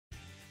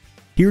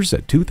Here's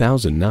a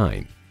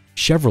 2009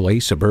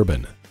 Chevrolet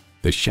Suburban.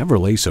 The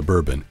Chevrolet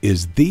Suburban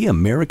is the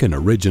American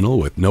original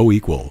with no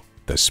equal.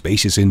 The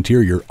spacious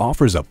interior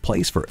offers a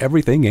place for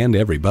everything and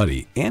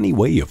everybody, any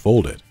way you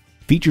fold it.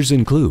 Features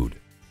include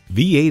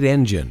V8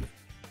 engine,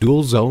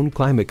 dual zone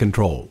climate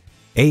control,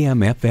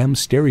 AM/FM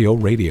stereo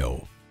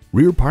radio,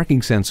 rear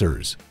parking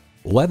sensors,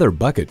 leather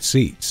bucket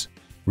seats,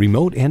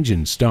 remote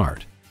engine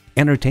start,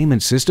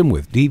 entertainment system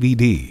with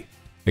DVD,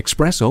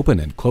 express open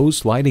and closed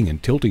sliding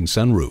and tilting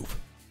sunroof,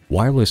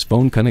 wireless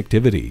phone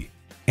connectivity,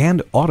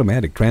 and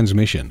automatic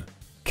transmission.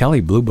 Kelley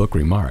Blue Book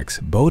remarks,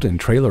 boat and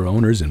trailer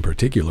owners in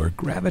particular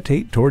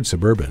gravitate toward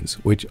Suburbans,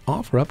 which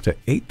offer up to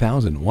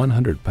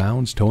 8,100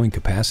 pounds towing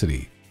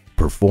capacity.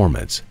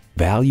 Performance,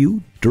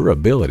 value,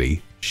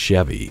 durability,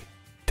 Chevy.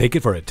 Take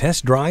it for a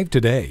test drive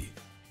today.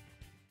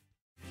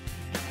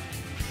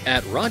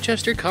 At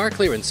Rochester Car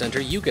Clearance Center,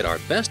 you get our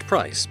best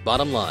price,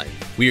 bottom line.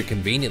 We are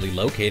conveniently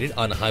located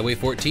on Highway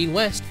 14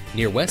 West,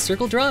 near West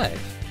Circle Drive.